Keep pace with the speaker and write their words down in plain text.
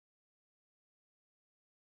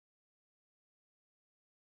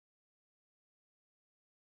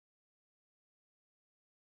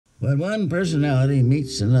When one personality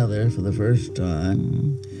meets another for the first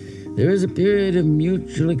time, there is a period of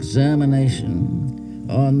mutual examination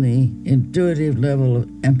on the intuitive level of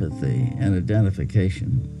empathy and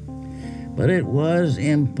identification. But it was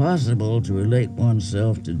impossible to relate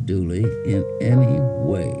oneself to Dooley in any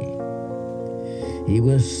way. He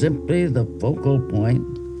was simply the focal point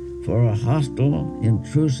for a hostile,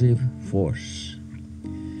 intrusive force.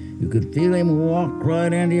 You could feel him walk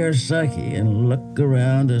right into your psyche and look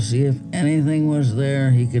around to see if anything was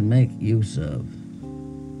there he could make use of.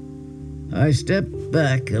 I stepped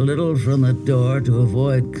back a little from the door to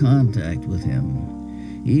avoid contact with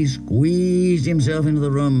him. He squeezed himself into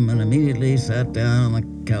the room and immediately sat down on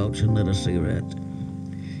the couch and lit a cigarette.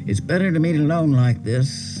 It's better to meet alone like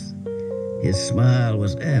this. His smile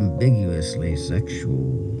was ambiguously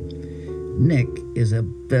sexual. Nick is a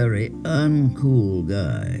very uncool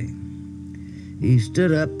guy. He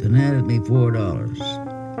stood up and handed me $4.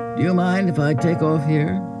 "Do you mind if I take off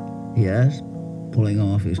here?" he asked, pulling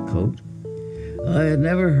off his coat. I had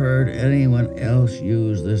never heard anyone else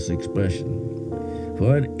use this expression.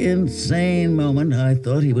 For an insane moment, I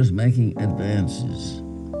thought he was making advances.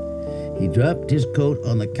 He dropped his coat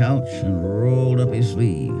on the couch and rolled up his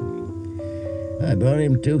sleeve. I brought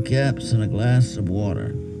him 2 caps and a glass of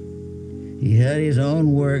water. He had his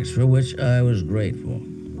own works for which I was grateful.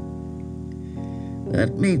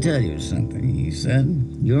 "Let me tell you something," he said.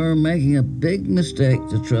 "You're making a big mistake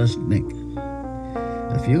to trust Nick.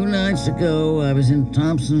 A few nights ago, I was in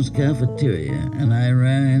Thompson's cafeteria, and I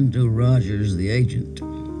ran into Rogers, the agent.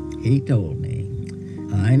 He told me,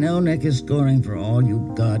 'I know Nick is scoring for all you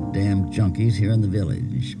goddamn junkies here in the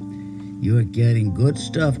village. You're getting good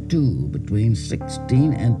stuff, too, between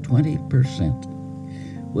 16 and 20%.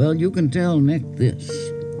 Well, you can tell Nick this.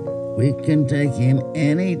 We can take him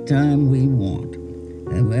any time we want.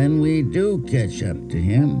 And when we do catch up to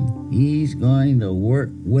him, he's going to work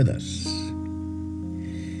with us.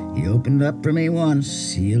 He opened up for me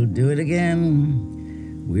once. He'll do it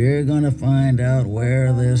again. We're going to find out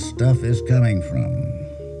where this stuff is coming from."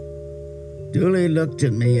 Dooley looked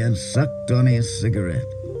at me and sucked on his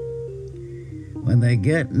cigarette. "When they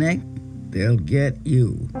get Nick, they'll get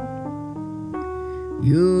you.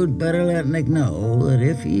 You'd better let Nick know that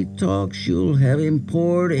if he talks, you'll have him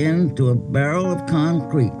poured into a barrel of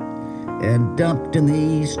concrete and dumped in the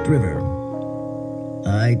East River.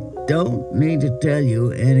 I don't need to tell you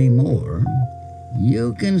any more.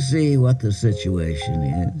 You can see what the situation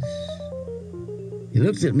is." He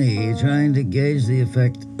looked at me, trying to gauge the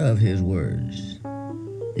effect of his words.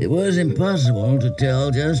 It was impossible to tell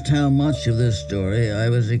just how much of this story I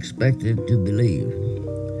was expected to believe.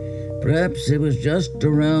 Perhaps it was just a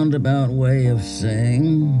roundabout way of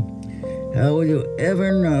saying, how will you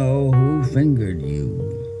ever know who fingered you?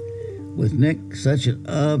 With Nick such an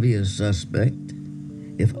obvious suspect,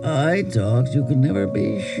 if I talked, you could never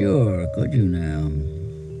be sure, could you now?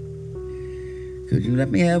 "Could you let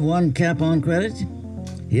me have 1 cap on credit?"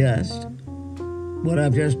 he asked. "What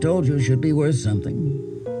I've just told you should be worth something."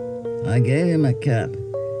 I gave him a cap,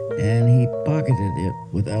 and he pocketed it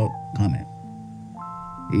without comment.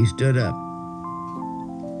 He stood up.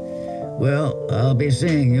 "Well, I'll be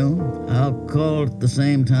seeing you. I'll call at the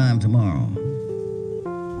same time tomorrow."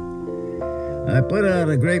 I put out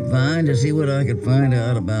a grapevine to see what I could find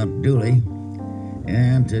out about Dooley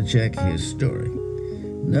and to check his story.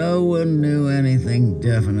 No one knew anything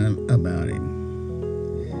definite about him.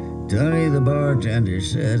 Tony, the bartender,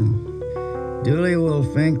 said, "Dooley will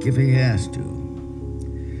think if he has to,"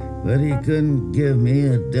 but he couldn't give me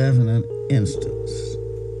a definite instance.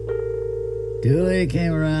 Dooley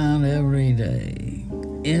came around every day,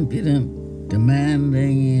 impudent,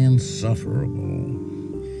 demanding, insufferable.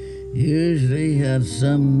 Usually had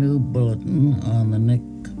some new bulletin on the Nick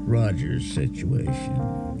Rogers situation.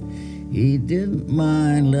 He didn't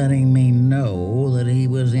mind letting me know that he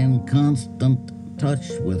was in constant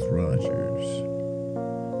touch with Rogers.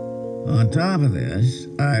 On top of this,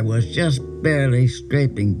 I was just barely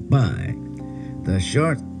scraping by. The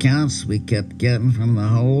short counts we kept getting from the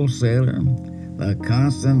wholesaler, the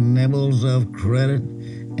constant nibbles of credit,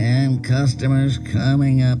 and customers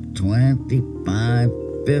coming up 25,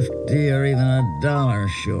 50, or even $1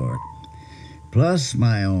 short, plus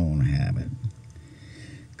my own habit.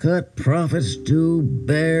 Cut profits to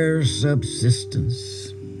bare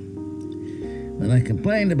subsistence. When I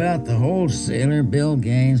complained about the wholesaler, Bill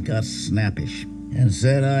Gaines got snappish and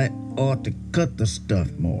said I ought to cut the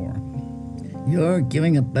stuff more. "You're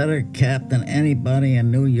giving a better cap than anybody in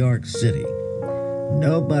New York City.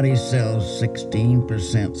 Nobody sells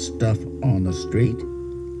 16% stuff on the street."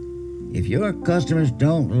 If your customers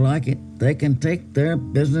don't like it, they can take their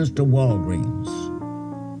business to Walgreens.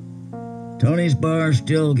 Tony's bar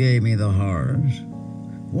still gave me the horrors.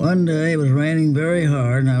 One day it was raining very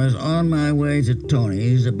hard, and I was on my way to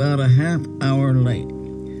Tony's about a half hour late.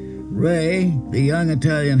 Ray, the young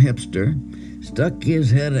Italian hipster, stuck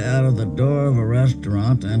his head out of the door of a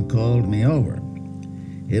restaurant and called me over.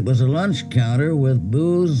 It was a lunch counter with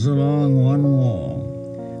booths along one wall.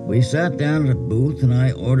 We sat down at a booth and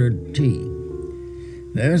I ordered tea.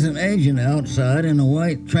 "There's an agent outside in a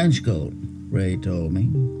white trench coat," Ray told me.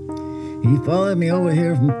 "He followed me over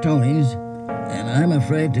here from Tony's, and I'm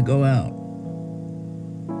afraid to go out."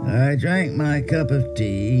 I drank my cup of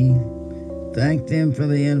tea, thanked him for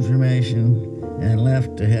the information, and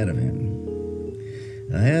left ahead of him.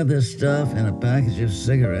 I had the stuff in a package of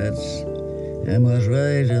cigarettes and was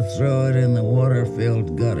ready to throw it in the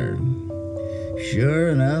water-filled gutter. Sure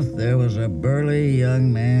enough, there was a burly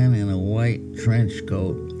young man in a white trench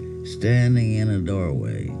coat standing in a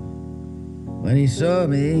doorway. When he saw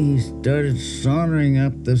me, he started sauntering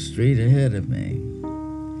up the street ahead of me.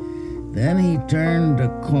 Then he turned a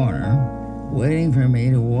corner, waiting for me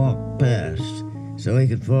to walk past so he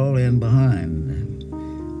could fall in behind.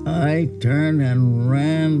 I turned and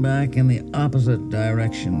ran back in the opposite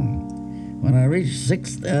direction. When I reached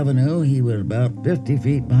 6th Avenue, he was about 50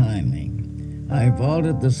 feet behind me. I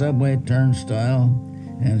vaulted the subway turnstile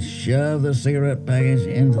and shoved the cigarette package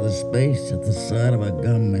into the space at the side of a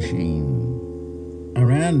gum machine. I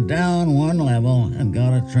ran down one level and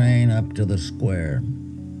got a train up to the square.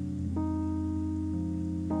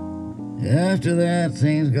 After that,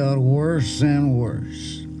 things got worse and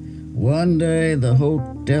worse. One day, the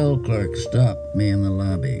hotel clerk stopped me in the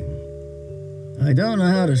lobby. "I don't know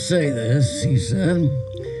how to say this," he said,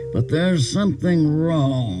 "but there's something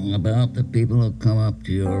wrong about the people who come up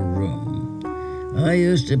to your room. I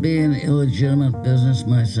used to be in illegitimate business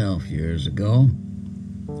myself years ago.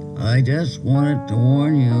 I just wanted to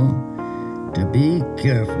warn you to be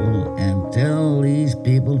careful and tell these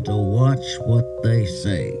people to watch what they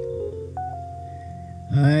say."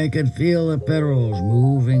 I could feel the pedals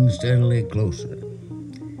moving steadily closer.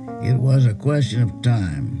 It was a question of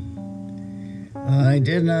time. I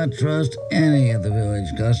did not trust any of the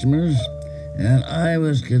village customers, and I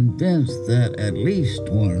was convinced that at least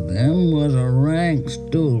one of them was a rank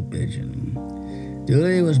stool pigeon.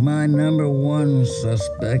 Dewey was my number one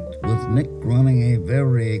suspect, with Nick running a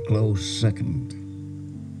very close second.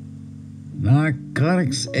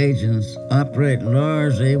 Narcotics agents operate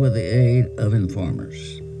largely with the aid of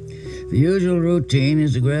informers. The usual routine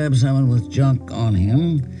is to grab someone with junk on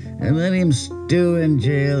him and let him stew in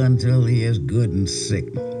jail until he is good and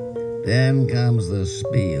sick. Then comes the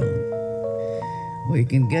spiel. "We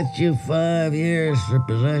can get you 5 years for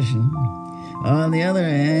possession. On the other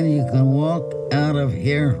hand, you can walk out of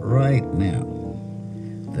here right now.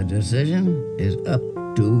 The decision is up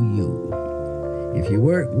to you. If you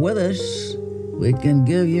work with us, we can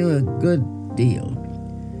give you a good deal.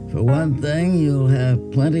 For one thing, you'll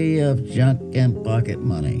have plenty of junk and pocket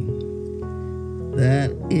money.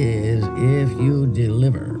 That is, if you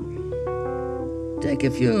deliver. Take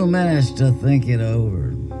a few minutes to think it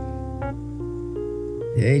over."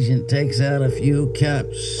 The agent takes out a few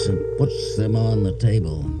caps and puts them on the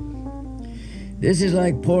table. "This is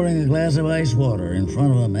like pouring a glass of ice water in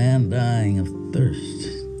front of a man dying of thirst.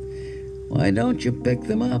 Why don't you pick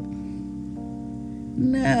them up?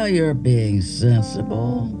 Now you're being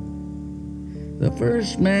sensible. The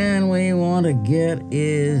first man we want to get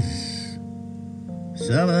is..."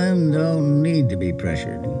 Some of them don't need to be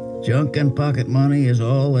pressured. Junk and pocket money is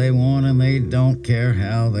all they want, and they don't care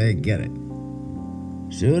how they get it.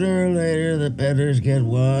 Sooner or later, the peddlers get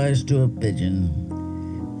wise to a pigeon,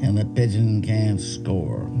 and the pigeon can't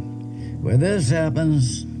score. Where this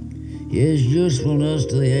happens, his usefulness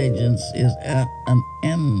to the agents is at an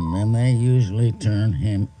end, and they usually turn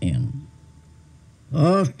him in.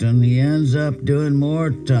 Often, he ends up doing more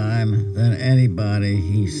time than anybody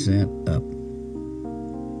he sent up.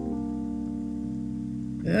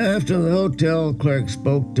 After the hotel clerk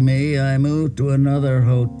spoke to me, I moved to another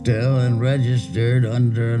hotel and registered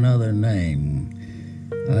under another name.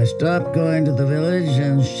 I stopped going to the village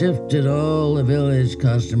and shifted all the village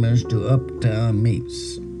customers to uptown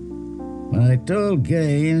meets. When I told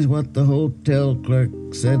Gaines what the hotel clerk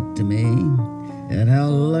said to me and how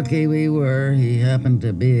lucky we were he happened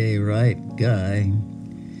to be a right guy,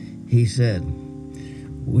 he said,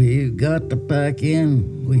 "We've got to pack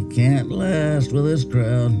in. We can't last with this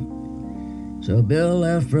crowd." So Bill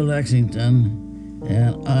left for Lexington,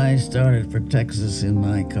 and I started for Texas in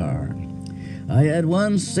my car. I had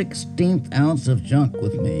 1/16 ounce of junk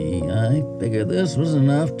with me. I figured this was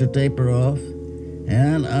enough to taper off,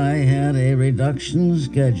 and I had a reduction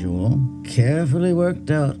schedule carefully worked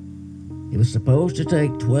out. It was supposed to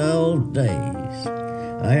take 12 days.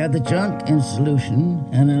 I had the junk in solution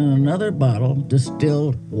and in another bottle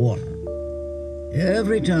distilled water.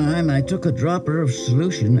 Every time I took a dropper of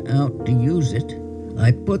solution out to use it,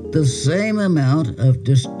 I put the same amount of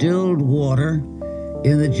distilled water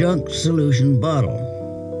in the junk solution bottle.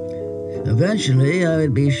 Eventually, I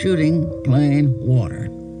would be shooting plain water.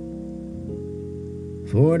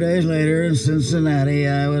 4 days later in Cincinnati,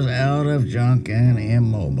 I was out of junk and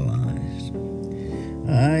immobilized.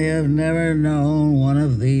 I have never known one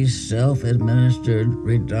of these self-administered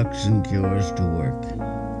reduction cures to work.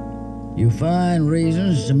 You find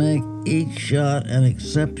reasons to make each shot an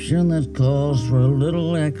exception that calls for a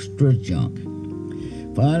little extra junk.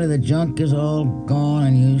 Finally, the junk is all gone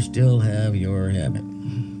and you still have your habit.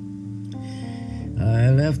 I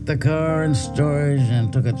left the car in storage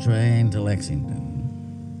and took a train to Lexington.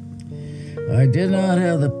 I did not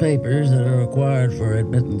have the papers that are required for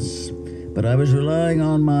admittance, but I was relying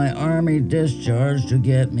on my Army discharge to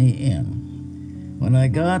get me in. When I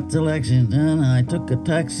got to Lexington, I took a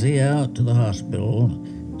taxi out to the hospital,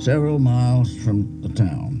 several miles from the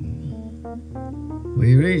town.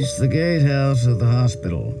 We reached the gatehouse of the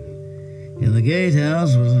hospital. In the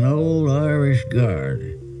gatehouse was an old Irish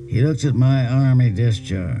guard. He looked at my Army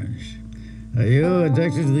discharge. "Are you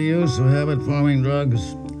addicted to the use of habit-forming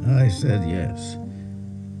drugs?" I said yes.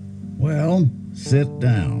 "Well, sit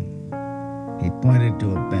down." He pointed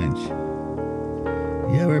to a bench.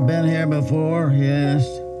 "You ever been here before?" he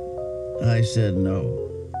asked. I said no.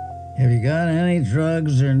 "Have you got any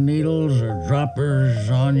drugs or needles or droppers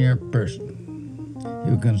on your person?"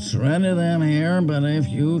 "You can surrender them here, but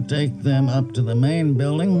if you take them up to the main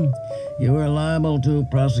building, you are liable to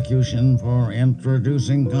prosecution for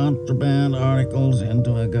introducing contraband articles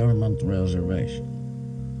into a government reservation."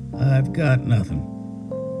 "I've got nothing."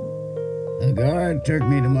 The guard took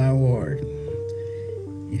me to my ward.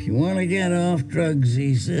 "If you want to get off drugs,"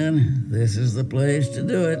 he said, "this is the place to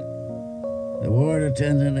do it." The ward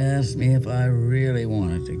attendant asked me if I really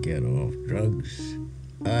wanted to get off drugs.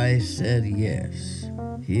 I said yes.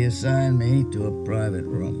 He assigned me to a private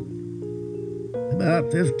room.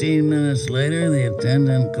 About 15 minutes later, the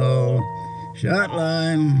attendant called, "Shot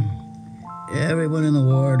line." Everyone in the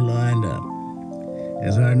ward lined up.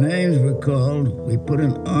 As our names were called, we put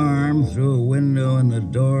an arm through a window in the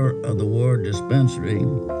door of the ward dispensary,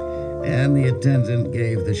 and the attendant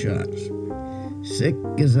gave the shots. Sick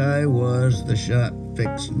as I was, the shot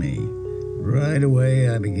fixed me. Right away,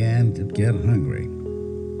 I began to get hungry.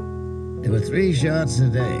 There were 3 shots a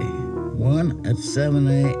day, one at 7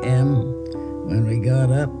 a.m. when we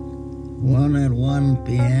got up, one at 1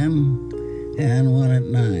 p.m., and one at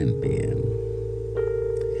 9 p.m.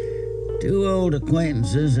 2 old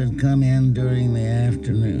acquaintances had come in during the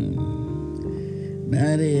afternoon,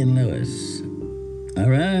 Maddie and Lewis. I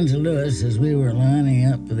ran into Lewis as we were lining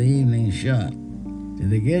up for the evening shot.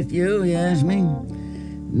 "Did they get you?" he asked me.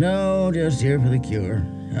 "No, just here for the cure.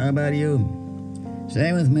 How about you?"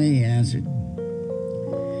 "Same with me," he answered.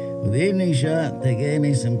 For the evening shot, they gave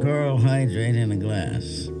me some coral hydrate in a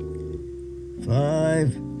glass.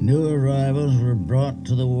 5 new arrivals were brought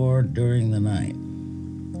to the ward during the night.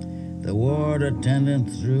 The ward attendant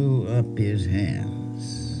threw up his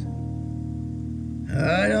hands.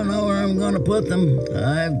 "I don't know where I'm going to put them.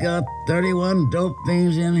 I've got 31 dope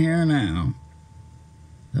fiends in here now."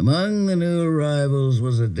 Among the new arrivals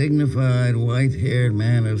was a dignified, white-haired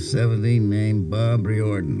man of 70 named Bob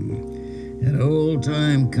Riordan, an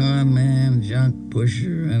old-time con man, junk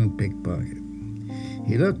pusher, and pickpocket.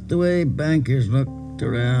 He looked the way bankers looked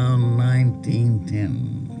around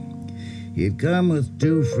 1910. He had come with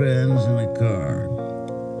 2 friends in a car.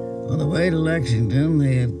 On the way to Lexington,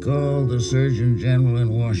 they had called the Surgeon General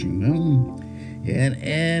in Washington and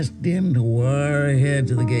asked him to wire ahead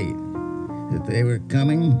to the gate that they were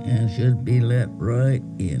coming and should be let right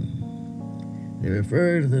in. They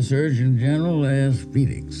referred to the Surgeon General as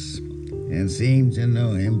Felix and seemed to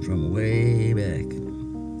know him from way back.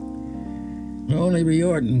 Only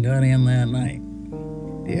Riordan got in that night.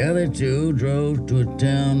 The other 2 drove to a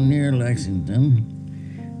town near Lexington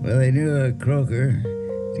where they knew a croaker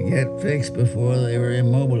to get fixed before they were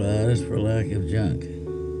immobilized for lack of junk.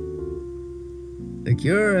 The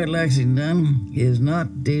cure at Lexington is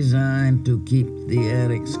not designed to keep the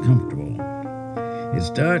addicts comfortable. It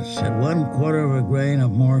starts at 1/4 of a grain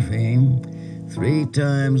of morphine 3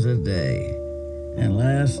 times a day and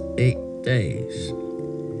lasts 8 days.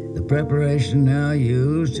 The preparation now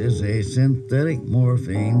used is a synthetic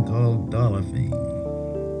morphine called dolafine.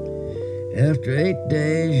 After 8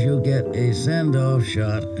 days, you'll get a send-off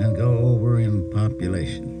shot and go over in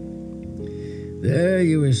population. There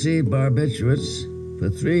you receive barbiturates for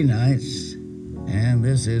 3 nights, and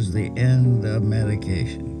this is the end of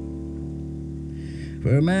medication.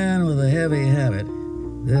 For a man with a heavy habit,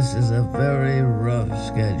 this is a very rough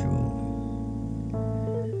schedule.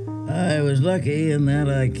 I was lucky in that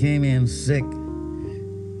I came in sick,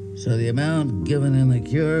 so the amount given in the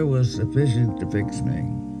cure was sufficient to fix me.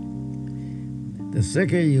 The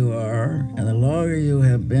sicker you are, and the longer you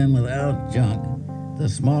have been without junk, the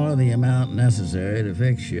smaller the amount necessary to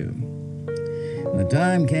fix you. When the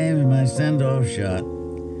time came for my send-off shot,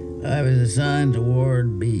 I was assigned to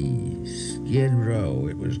Ward B, Skid Row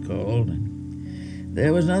it was called.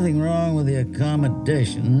 There was nothing wrong with the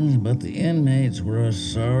accommodations, but the inmates were a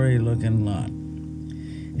sorry-looking lot.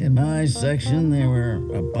 In my section, there were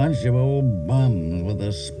a bunch of old bums with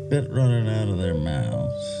the spit running out of their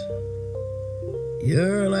mouths.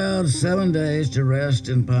 You're allowed 7 days to rest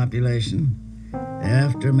in population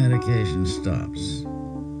after medication stops.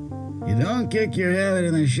 You don't kick your habit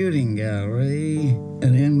in the shooting gallery,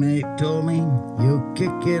 an inmate told me. You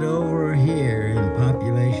kick it over here in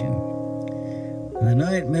population. The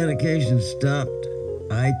night medication stopped,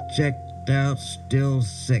 I checked out still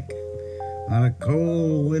sick. On a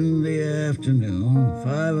cold, windy afternoon,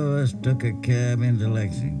 5 of us took a cab into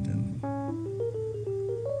Lexington.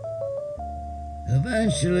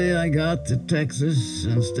 Eventually, I got to Texas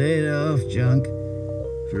and stayed off junk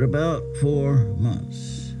for about 4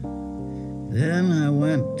 months. Then I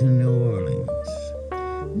went to New Orleans.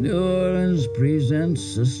 New Orleans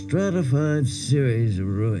presents a stratified series of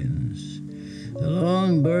ruins.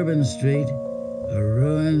 Along Bourbon Street are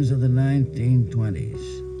ruins of the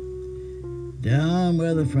 1920s. Down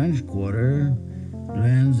where the French Quarter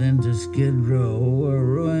blends into Skid Row are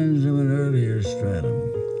ruins of an earlier stratum.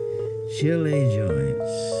 Chili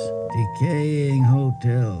joints, decaying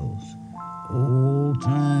hotels,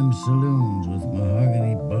 old-time saloons with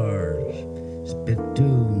mahogany bars,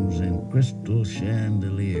 spittoons and crystal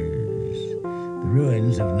chandeliers, the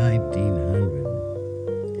ruins of 1900.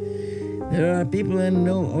 There are people in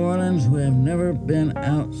New Orleans who have never been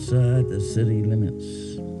outside the city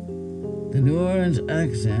limits. The New Orleans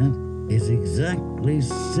accent is exactly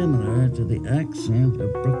similar to the accent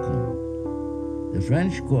of Brooklyn. The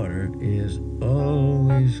French Quarter is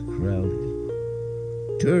always crowded.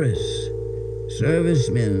 Tourists,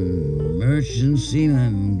 servicemen, merchant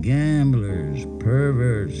seamen, gamblers,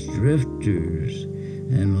 perverts, drifters,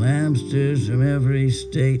 and lambsters from every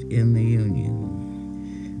state in the Union.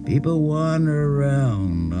 People wander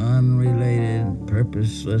around, unrelated,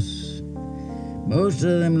 purposeless, most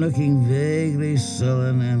of them looking vaguely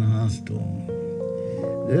sullen and hostile.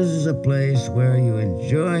 This is a place where you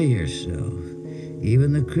enjoy yourself.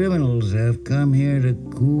 Even the criminals have come here to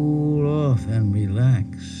cool off and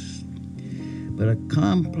relax. But a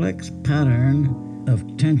complex pattern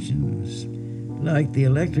of tensions, like the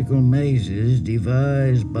electrical mazes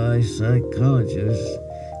devised by psychologists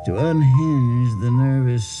to unhinge the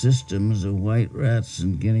nervous systems of white rats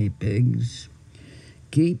and guinea pigs,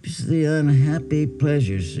 keeps the unhappy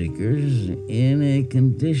pleasure seekers in a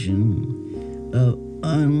condition of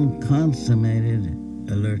unconsummated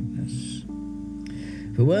alertness.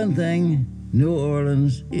 For one thing, New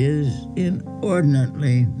Orleans is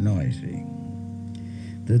inordinately noisy.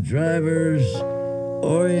 The drivers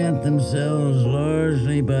orient themselves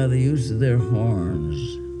largely by the use of their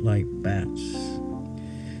horns, like bats.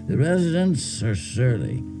 The residents are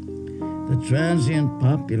surly. The transient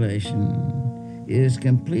population is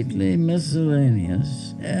completely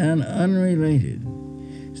miscellaneous and unrelated,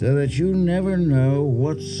 so that you never know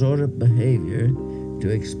what sort of behavior to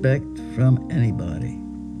expect from anybody.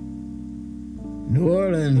 New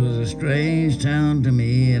Orleans was a strange town to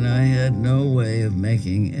me, and I had no way of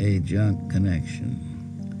making a junk connection.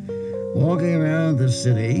 Walking around the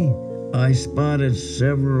city, I spotted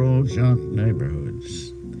several junk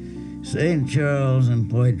neighborhoods. St. Charles and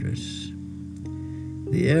Poydras,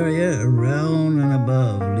 the area around and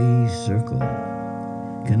above Lee Circle,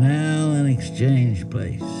 Canal and Exchange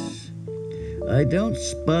Place. I don't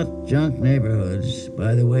spot junk neighborhoods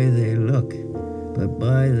by the way they look, but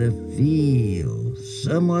by the feel,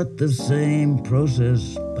 somewhat the same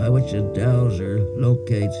process by which a dowser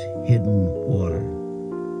locates hidden water.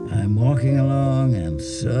 I'm walking along, and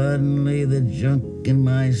suddenly the junk in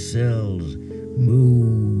my cells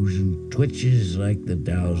moves and twitches like the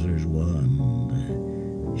dowser's wand.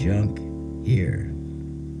 Junk here.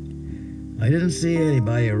 I didn't see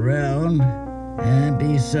anybody around, And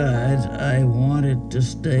besides, I wanted to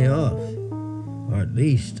stay off. Or at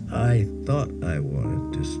least I thought I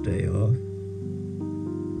wanted to stay off.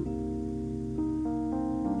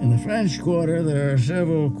 In the French Quarter, there are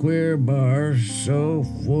several queer bars so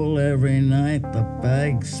full every night the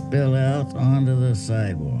fags spill out onto the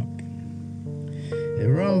sidewalk. A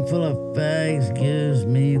room full of fags gives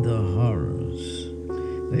me the horrors.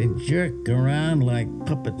 They jerk around like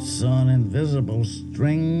puppets on invisible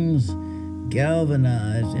strings,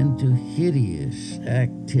 galvanized into hideous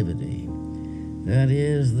activity. That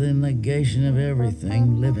is the negation of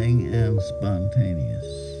everything living and spontaneous.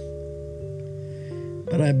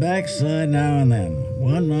 But I backslide now and then.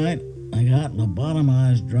 One night, I got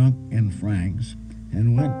lobotomized drunk in Frank's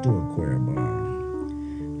and went to a queer bar.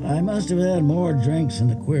 I must have had more drinks in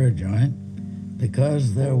the queer joint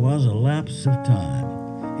because there was a lapse of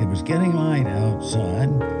time. It was getting light outside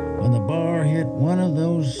when the bar hit one of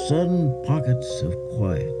those sudden pockets of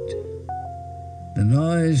quiet. The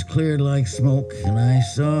noise cleared like smoke, and I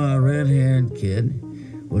saw a red-haired kid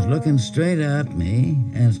was looking straight at me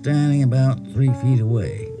and standing about 3 feet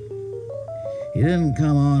away. He didn't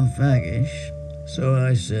come on faggish, so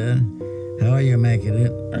I said, "How are you making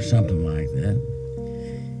it?" or something like that.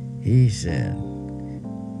 He said,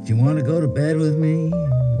 "Do you want to go to bed with me?"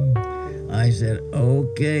 I said,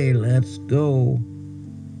 "Okay, let's go."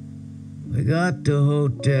 We got to a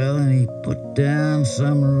hotel and he put down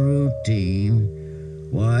some routine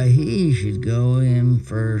why he should go in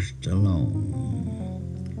first alone.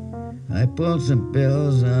 I pulled some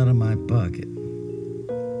bills out of my pocket.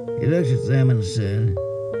 He looked at them and said,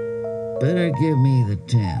 "Better give me the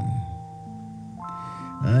 10.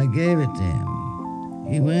 I gave it to him.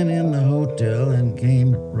 He went in the hotel and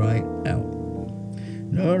came right out.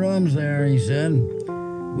 "No rooms there," he said.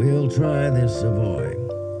 "We'll try the Savoy."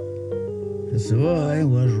 The Savoy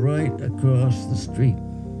was right across the street.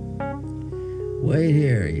 "Wait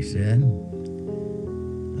here," he said.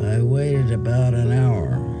 I waited about an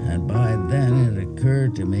hour, and by then it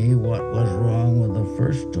occurred to me what was wrong with the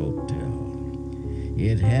first hotel.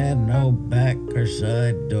 It had no back or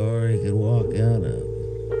side door he could walk out of.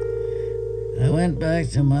 I went back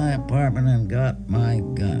to my apartment and got my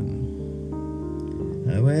gun.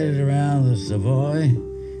 I waited around the Savoy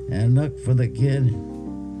and looked for the kid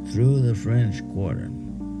through the French Quarter.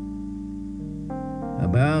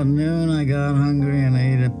 About noon, I got hungry and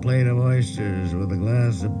ate a plate of oysters with a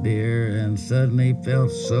glass of beer and suddenly felt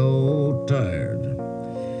so tired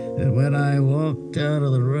that when I walked out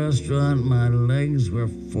of the restaurant, my legs were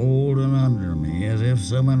folding under me as if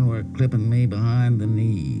someone were clipping me behind the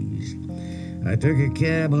knees. I took a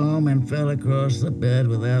cab home and fell across the bed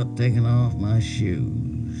without taking off my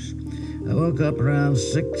shoes. I woke up around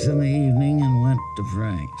 6 in the evening and went to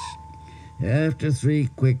Frank's. After 3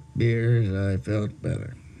 quick beers, I felt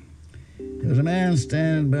better. There was a man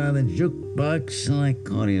standing by the jukebox, and I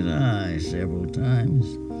caught his eye several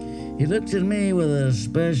times. He looked at me with a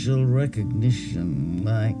special recognition,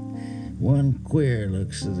 like one queer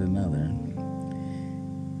looks at another.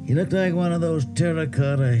 He looked like one of those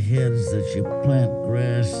terracotta heads that you plant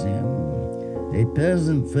grass in. A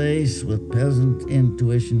peasant face with peasant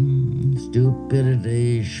intuition,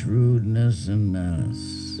 stupidity, shrewdness, and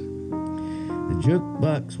malice. The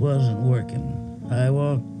jukebox wasn't working. I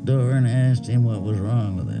walked the door and asked him what was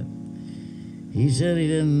wrong with it. He said he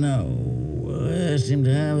didn't know. I asked him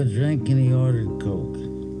to have a drink and he ordered Coke.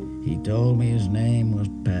 He told me his name was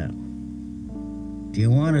Pat. "Do you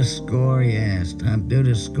want to score?" he asked. "I'm due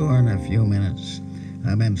to score in a few minutes.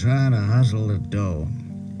 I've been trying to hustle the dough.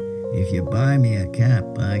 If you buy me a cap,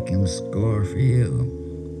 I can score for you."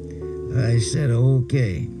 I said,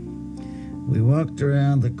 "Okay." We walked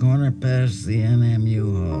around the corner past the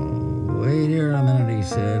NMU hall. "Wait here a minute," he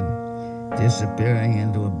said, disappearing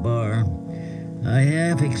into a bar. I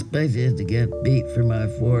half expected to get beat for my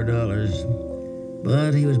 $4,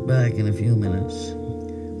 but he was back in a few minutes.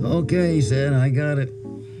 "Okay," he said, "I got it."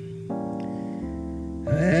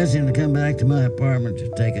 I asked him to come back to my apartment to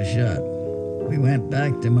take a shot. We went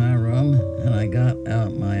back to my room, and I got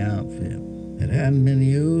out my outfit. It hadn't been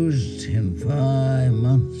used in 5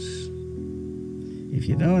 months. "If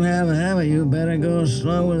you don't have a habit, you better go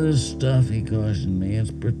slow with this stuff," he cautioned me. "It's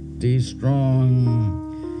pretty strong."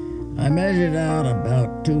 I measured out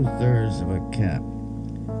about 2/3 of a cap.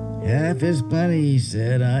 "Half is plenty," he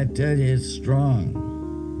said. "I tell you, it's strong."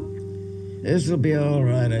 "This'll be all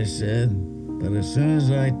right," I said. But as soon as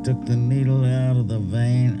I took the needle out of the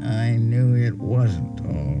vein, I knew it wasn't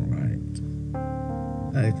all right.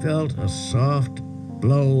 I felt a soft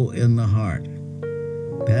blow in the heart.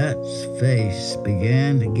 Pat's face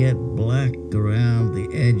began to get black around the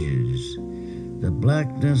edges. the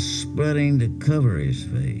blackness spreading to cover his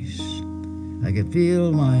face. I could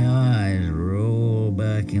feel my eyes roll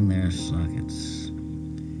back in their sockets.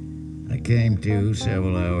 I came to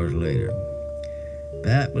several hours later.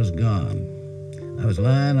 Pat was gone. I was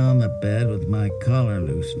lying on the bed with my collar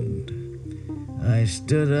loosened. I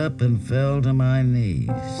stood up and fell to my knees.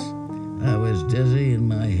 I was dizzy and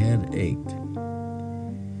my head ached.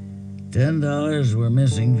 $10 were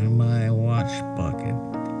missing from my watch pocket.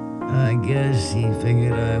 I guess he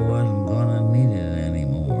figured I wasn't gonna need it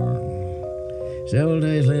anymore. Several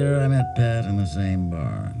days later, I met Pat in the same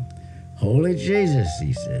bar. "Holy Jesus,"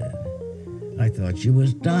 he said. "I thought you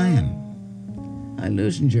was dying. I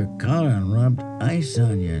loosened your collar and rubbed ice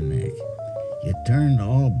on your neck. You turned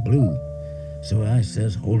all blue. So I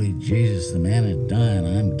says, 'Holy Jesus, the man is dying.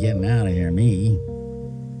 I'm getting out of here, me.'"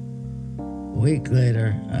 A week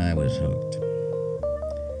later, I was hooked.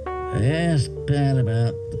 I asked Pat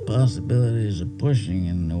about the possibilities of pushing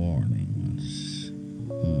in New Orleans.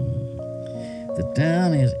 "The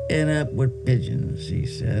town is ate up with pigeons," he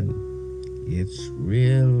said. "It's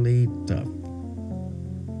really tough."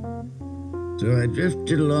 So I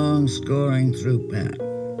drifted along, scoring through Pat.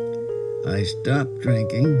 I stopped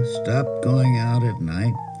drinking, stopped going out at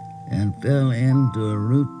night, and fell into a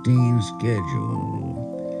routine schedule.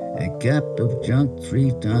 A cap of junk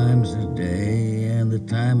 3 times a day, and the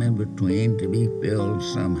time in between to be filled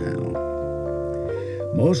somehow.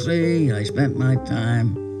 Mostly, I spent my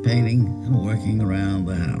time painting and working around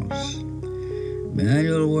the house.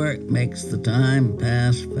 Manual work makes the time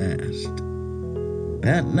pass fast.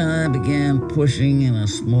 Pat and I began pushing in a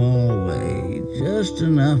small way, just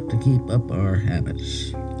enough to keep up our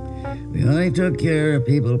habits. We only took care of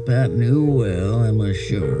people Pat knew well and was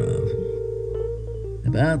sure of.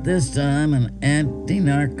 About this time, an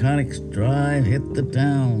anti-narcotics drive hit the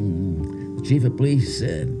town. The chief of police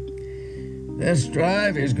said, "This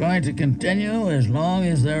drive is going to continue as long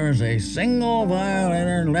as there is a single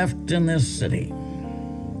violator left in this city."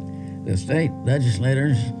 The state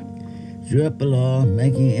legislators drew up a law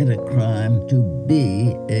making it a crime to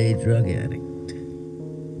be a drug addict.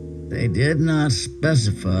 They did not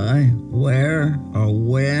specify where or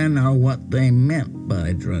when or what they meant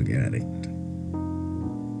by drug addict.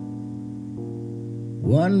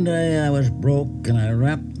 One day I was broke and I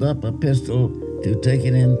wrapped up a pistol to take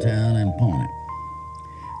it in town and pawn it.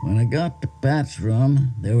 When I got to Pat's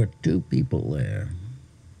room, there were 2 people there.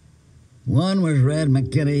 One was Red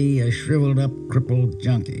McKinney, a shriveled-up, crippled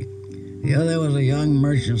junkie. The other was a young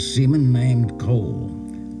merchant seaman named Cole.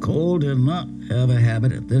 Cole did not have a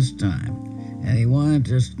habit at this time, and he wanted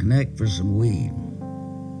to connect for some weed.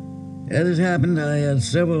 As it happened, I had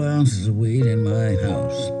several ounces of weed in my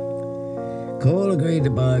house. Cole agreed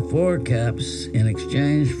to buy 4 caps in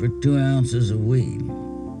exchange for 2 ounces of weed.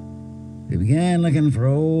 We began looking for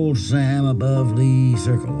old Sam above Lee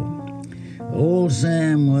Circle. Old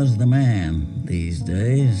Sam was the man these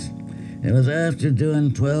days. It was after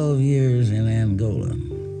doing 12 years in Angola.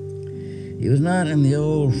 He was not in the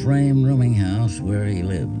old frame rooming house where he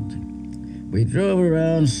lived. We drove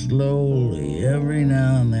around slowly. Every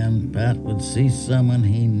now and then, Pat would see someone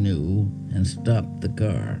he knew and stop the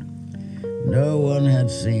car. No one had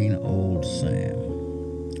seen old Sam.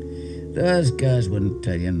 "Those guys wouldn't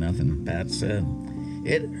tell you nothing," Pat said.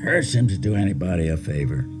 "It hurts him to do anybody a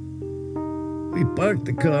favor." We parked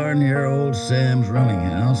the car near old Sam's rooming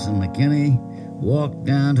house, and McKinney walked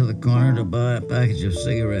down to the corner to buy a package of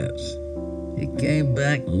cigarettes. He came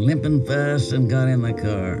back limping fast and got in the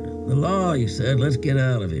car. "The law," he said. "Let's get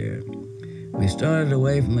out of here." We started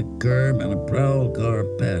away from the curb, and a prowl car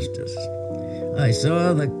passed us. I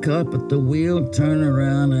saw the cop at the wheel turn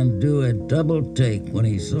around and do a double take when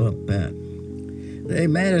he saw Pat. "They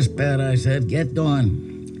made us, Pat," I said. "Get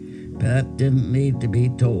going." Pat didn't need to be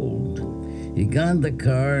told. He gunned the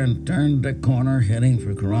car and turned the corner, heading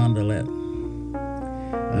for Carondelet.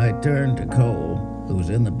 I turned to Cole, who was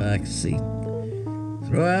in the back seat.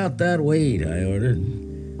 "Throw out that weed," I ordered.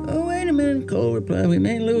 "Oh, wait a minute," Cole replied. "We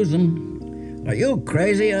may lose them." "Are you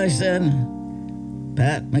crazy?" I said.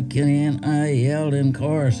 Pat, McKinney, and I yelled in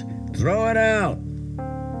chorus, "Throw it out!"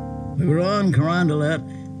 We were on Carondelet,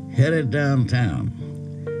 headed downtown.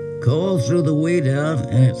 Cole threw the weed out,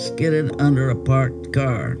 and it skidded under a parked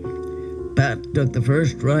car. Pat took the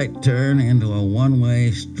first right turn into a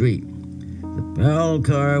one-way street. The prowl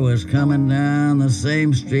car was coming down the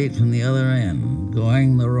same street from the other end,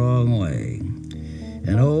 going the wrong way.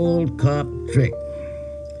 An old cop trick.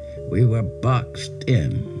 We were boxed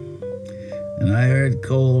in. And I heard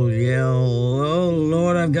Cole yell, "Oh,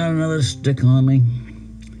 Lord, I've got another stick on me."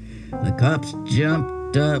 The cops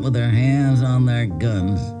jumped up with their hands on their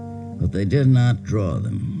guns. but they did not draw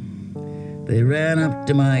them. They ran up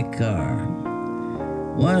to my car.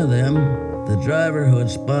 One of them, the driver who had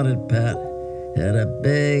spotted Pat, had a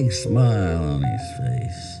big smile on his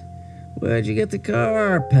face. "Where'd you get the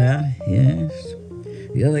car, Pat?" he asked.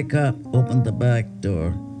 The other cop opened the back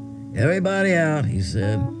door. "Everybody out," he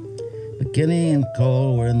said. McKinney and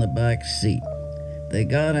Cole were in the back seat. They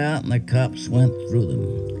got out and the cops went through them.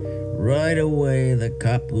 Right away, the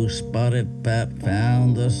cop who spotted Pat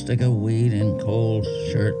found the stick of weed in Cole's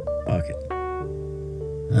shirt pocket.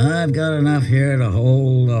 "I've got enough here to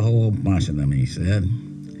hold a whole bunch of them," he said.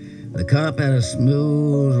 The cop had a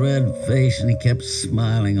smooth red face and he kept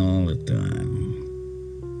smiling all the time.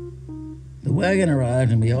 The wagon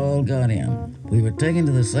arrived and we all got in. We were taken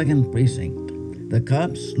to the second precinct. The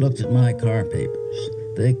cops looked at my car papers.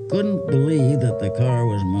 They couldn't believe that the car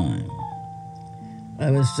was mine. I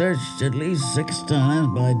was searched at least 6 times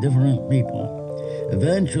by different people.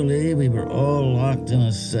 Eventually, we were all locked in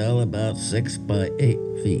a cell about 6 by 8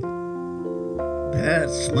 feet. Pat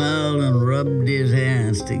smiled and rubbed his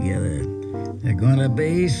hands together. "There are gonna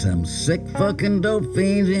be some sick fucking dope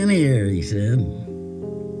fiends in here," he said.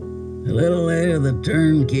 A little later, the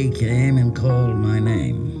turnkey came and called my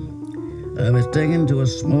name. I was taken to a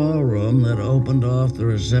small room that opened off the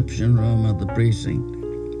reception room of the precinct.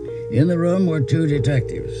 In the room were 2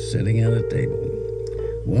 detectives sitting at a table.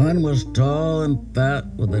 One was tall and fat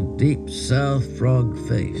with a deep South frog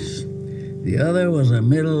face. The other was a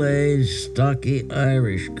middle-aged, stocky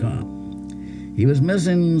Irish cop. He was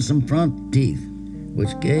missing some front teeth,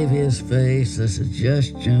 which gave his face a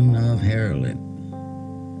suggestion of hair lip.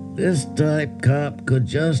 This type cop could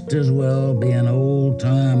just as well be an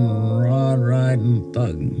old-time rod-riding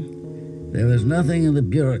thug. There was nothing of the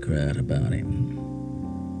bureaucrat about him.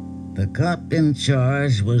 The cop in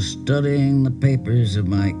charge was studying the papers of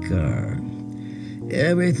my car.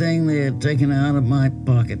 Everything they had taken out of my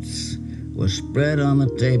pockets was spread on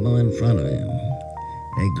the table in front of him.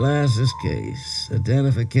 A glasses case,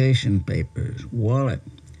 identification papers, wallet,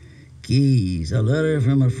 keys, a letter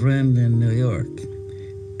from a friend in New York.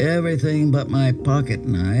 Everything but my pocket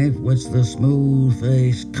knife, which the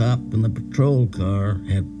smooth-faced cop in the patrol car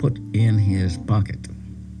had put in his pocket.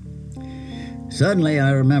 Suddenly,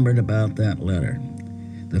 I remembered about that letter.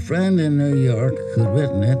 The friend in New York who'd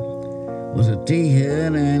written it was a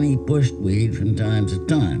tea-head, and he pushed weed from time to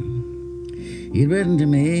time. He'd written to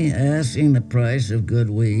me asking the price of good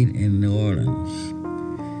weed in New Orleans.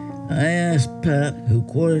 I asked Pat, who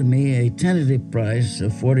quoted me a tentative price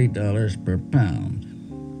of $40 per pound.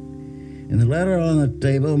 In the letter on the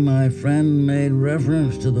table, my friend made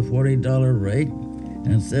reference to the $40 rate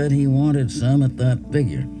and said he wanted some at that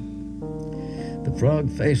figure. The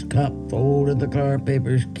frog-faced cop folded the car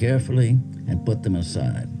papers carefully and put them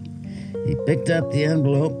aside. He picked up the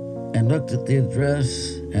envelope and looked at the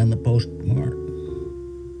address and the postmark.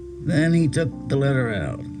 Then he took the letter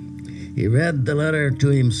out. He read the letter to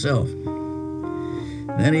himself.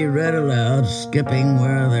 Then he read aloud, skipping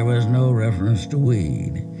where there was no reference to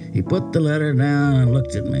weed. He put the letter down and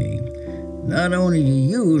looked at me. "Not only do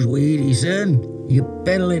you use weed," he said, "you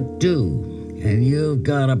peddle it too. And you've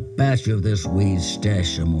got a batch of this weed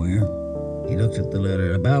stashed somewhere." He looked at the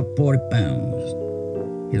letter. "About 40 pounds.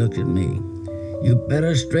 He looked at me. "You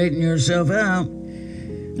better straighten yourself out."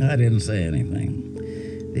 I didn't say anything.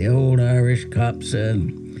 The old Irish cop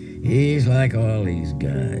said, "He's like all these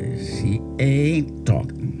guys. He ain't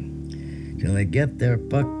talking till they get their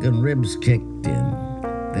fucking ribs kicked in.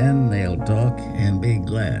 Then they'll talk and be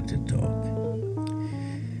glad to talk."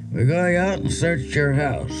 "We're going out and search your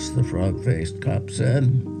house," the frog-faced cop said.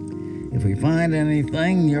 "If we find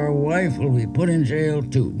anything, your wife will be put in jail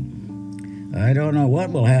too. I don't know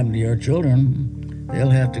what will happen to your children. They'll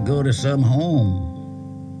have to go to some home."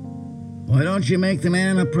 "Why don't you make the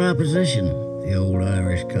man a proposition?" the old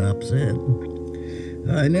Irish cop said.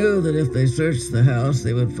 I knew that if they searched the house,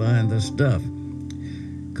 they would find the stuff.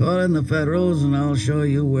 "Call in the Federals and I'll show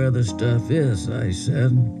you where the stuff is," I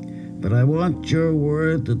said. "But I want your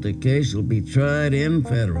word that the case will be tried in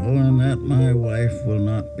federal and that my wife will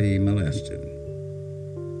not be molested."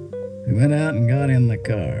 We went out and got in the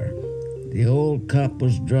car. The old cop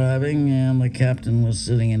was driving and the captain was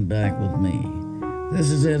sitting in back with me. "This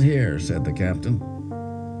is it here," said the captain.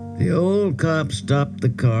 The old cop stopped the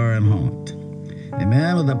car and honked. A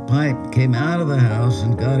man with a pipe came out of the house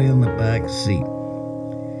and got in the back seat.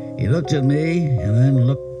 He looked at me and then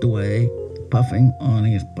looked away, puffing on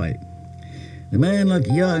his pipe. The man looked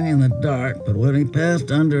young in the dark, but when he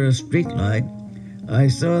passed under a streetlight, I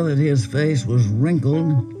saw that his face was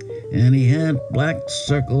wrinkled and he had black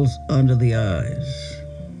circles under the eyes.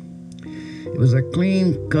 It was a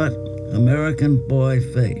clean-cut, American boy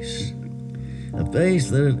face, a face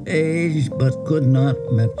that had aged but could not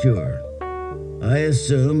mature. I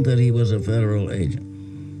assumed that he was a federal agent.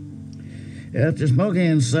 After smoking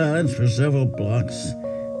in silence for several blocks,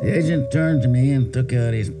 the agent turned to me and took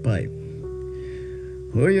out his pipe.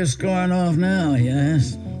 "Who are you scoring off now?" he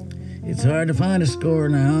asked. "It's hard to find a score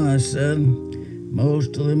now," I said.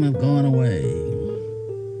 "Most of them have gone away."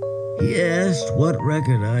 He asked what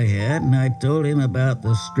record I had, and I told him about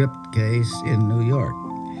the script case in New York.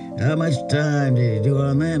 "How much time did you do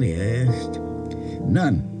on that?" he asked.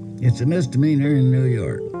 "None. It's a misdemeanor in New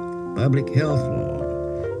York. Public health law.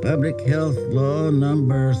 Public health law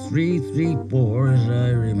number 334, as I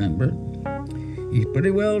remember." "He's pretty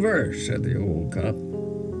well versed," said the old cop.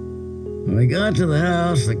 When we got to the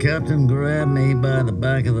house, the captain grabbed me by the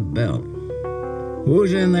back of the belt.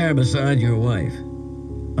 "Who's in there beside your wife?"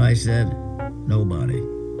 I said, "Nobody."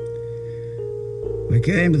 We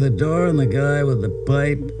came to the door, and the guy with the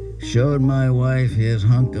pipe showed my wife his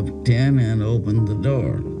hunk of tin and opened the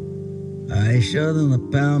door. I showed them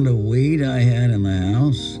the pound of weed I had in the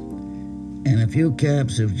house and a few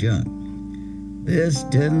caps of junk. This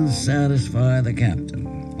didn't satisfy the captain.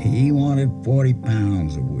 He wanted 40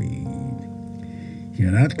 pounds of weed.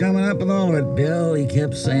 "You're not coming up with all of it, Bill," he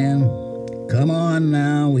kept saying. "Come on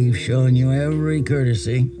now, we've shown you every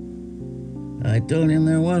courtesy." I told him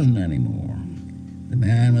there wasn't any more. The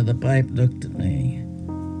man with the pipe looked at me.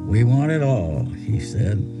 "We want it all," he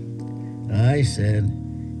said. I said,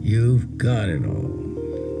 "You've got it all."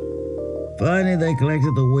 Finally, they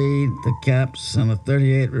collected the weed, the caps, and a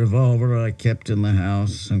 .38 revolver I kept in the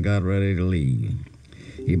house and got ready to leave.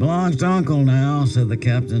 "He belongs to Uncle now," said the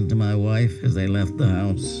captain to my wife as they left the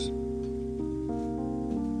house.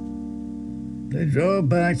 They drove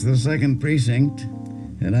back to the second precinct,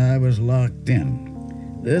 and I was locked in.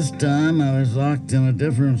 This time I was locked in a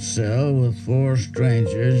different cell with 4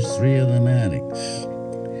 strangers, 3 of them addicts.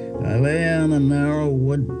 I lay on the narrow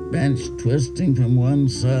wood bench, twisting from one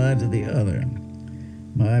side to the other.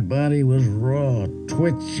 My body was raw,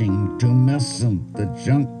 twitching, tumescent, the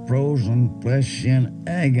junk frozen flesh in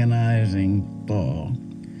agonizing thaw.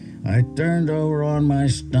 I turned over on my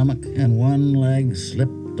stomach, and one leg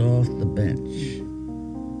slipped off the bench.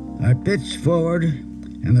 I pitched forward,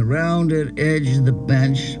 and the rounded edge of the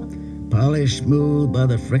bench, polished smooth by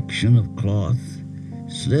the friction of cloth,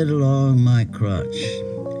 slid along my crotch.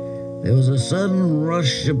 There was a sudden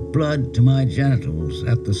rush of blood to my genitals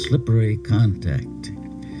at the slippery contact.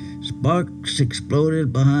 Sparks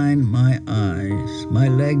exploded behind my eyes. My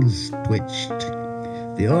legs twitched.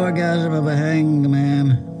 The orgasm of a hanged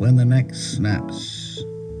man when the neck snaps.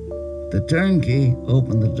 The turnkey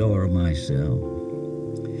opened the door of my cell.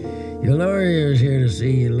 "Your lawyer's here to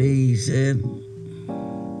see you, Lee," he said.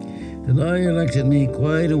 The lawyer looked at me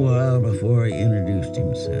quite a while before he introduced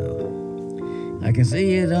himself. "I can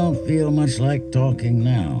see you don't feel much like talking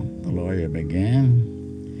now," the lawyer began.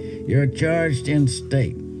 "You're charged in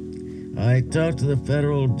state. I talked to the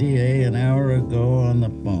federal DA an hour ago on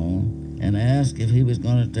the phone and asked if he was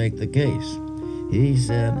going to take the case. He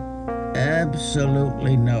said,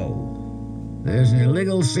 absolutely no. There's an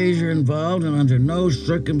illegal seizure involved, and under no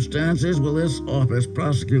circumstances will this office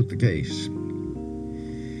prosecute the case.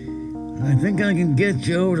 I think I can get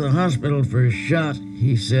you over to the hospital for a shot,"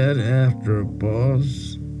 he said after a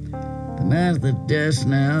pause. "The man at the desk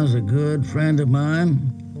now is a good friend of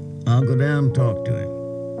mine. I'll go down and talk to him."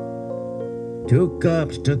 2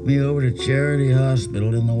 cops took me over to Charity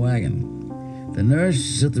Hospital in the wagon. The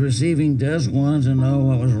nurse at the receiving desk wanted to know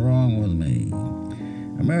what was wrong with me.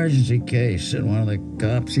 "Emergency case," said one of the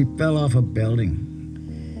cops. "He fell off a building."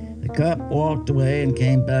 The cop walked away and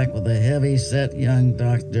came back with a heavy-set young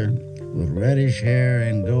doctor with reddish hair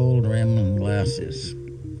and gold-rimmed glasses.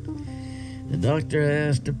 The doctor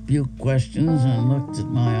asked a few questions and looked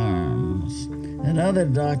at my arms. Another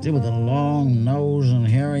doctor with a long nose and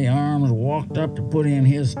hairy arms walked up to put in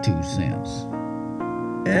his 2 cents.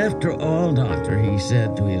 "After all, doctor," he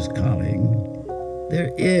said to his colleague,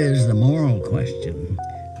 "there is the moral question.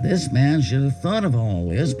 This man should have thought of all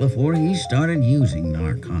this before he started using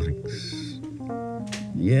narcotics."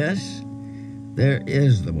 Yes, there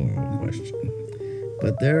is the moral question,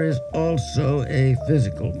 but there is also a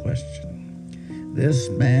physical question. This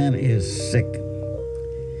man is sick.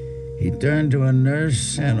 He turned to a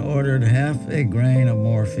nurse and ordered half a grain of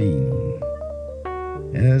morphine.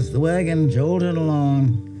 As the wagon jolted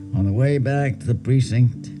along on the way back to the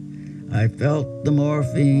precinct, I felt the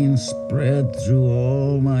morphine spread through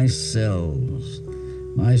all my cells.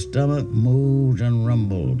 My stomach moved and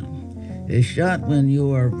rumbled. A shot when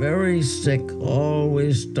you are very sick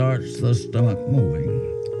always starts the stomach moving.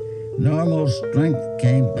 Normal strength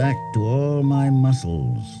came back to all my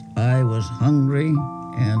muscles. I was hungry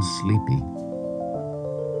and sleepy.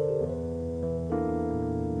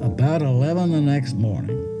 About 11 the next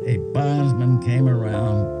morning, a bondsman came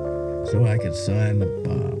around so I could sign the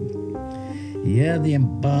bond. He had the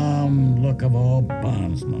embalmed look of all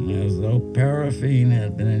bondsmen, as though paraffin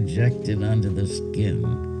had been injected under the skin.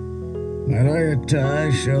 My lawyer Ty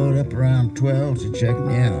showed up around 12 to check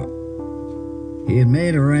me out. He had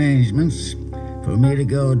made arrangements for me to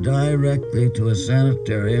go directly to a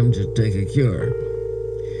sanitarium to take a cure.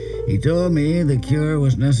 He told me the cure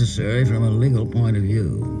was necessary from a legal point of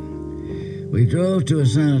view. We drove to a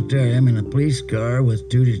sanitarium in a police car with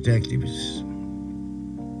 2 detectives.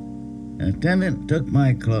 An attendant took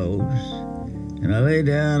my clothes, and I lay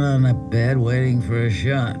down on a bed waiting for a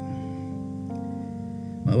shot.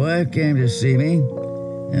 My wife came to see me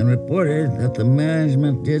and reported that the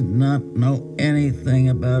management did not know anything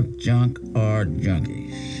about junk or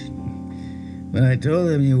junkies. When I told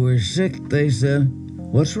them you were sick, they said,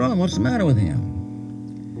 "What's wrong? What's the matter with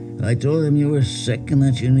him?" I told them you were sick and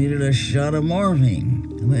that you needed a shot of morphine.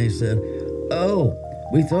 And they said, "Oh,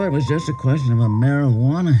 we thought it was just a question of a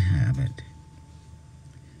marijuana habit."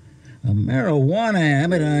 "A marijuana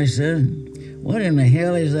habit?" I said. "What in the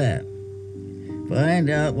hell is that?" "Find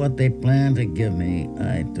out what they plan to give me,"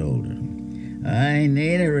 I told her. "I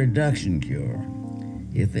need a reduction cure.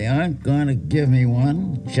 If they aren't going to give me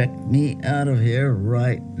one, check me out of here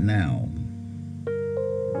right now."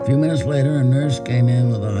 A few minutes later, a nurse came in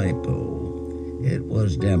with a hypo. It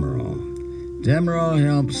was Demerol. Demerol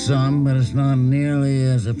helps some, but it's not nearly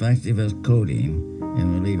as effective as codeine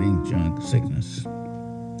in relieving junk sickness.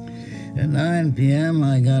 At 9 p.m.,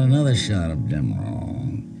 I got another shot of Demerol.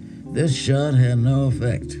 This shot had no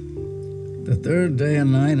effect. The third day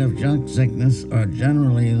and night of junk sickness are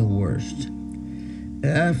generally the worst.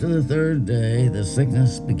 After the third day, the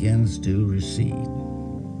sickness begins to recede.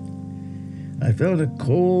 I felt a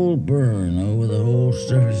cold burn over the whole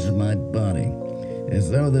surface of my body, as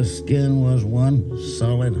though the skin was one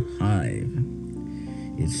solid hive.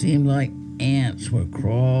 It seemed like ants were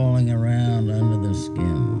crawling around under the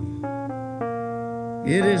skin.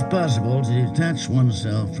 It is possible to detach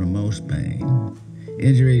oneself from most pain.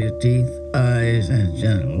 Injury to teeth, eyes, and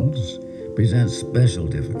genitals presents special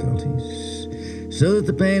difficulties, so that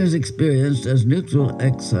the pain is experienced as neutral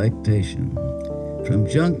excitation. From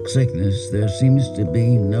junk sickness, there seems to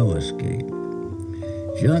be no escape.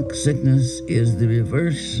 Junk sickness is the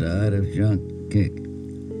reverse side of junk kick.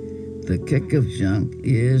 The kick of junk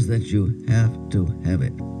is that you have to have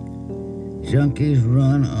it. Junkies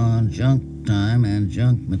run on junk time and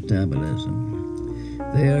junk metabolism.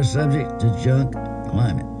 They are subject to junk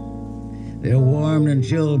climate. They are warmed and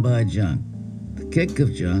chilled by junk. The kick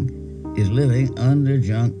of junk is living under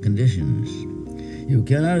junk conditions. You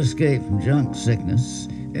cannot escape from junk sickness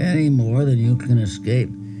any more than you can escape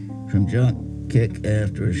from junk kick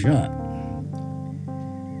after a shot.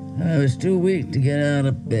 I was too weak to get out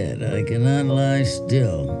of bed. I cannot lie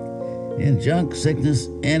still. In junk sickness,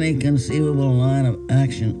 any conceivable line of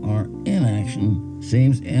action or inaction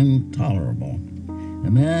seems intolerable.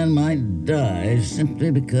 A man might die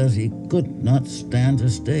simply because he could not stand to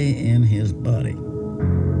stay in his body.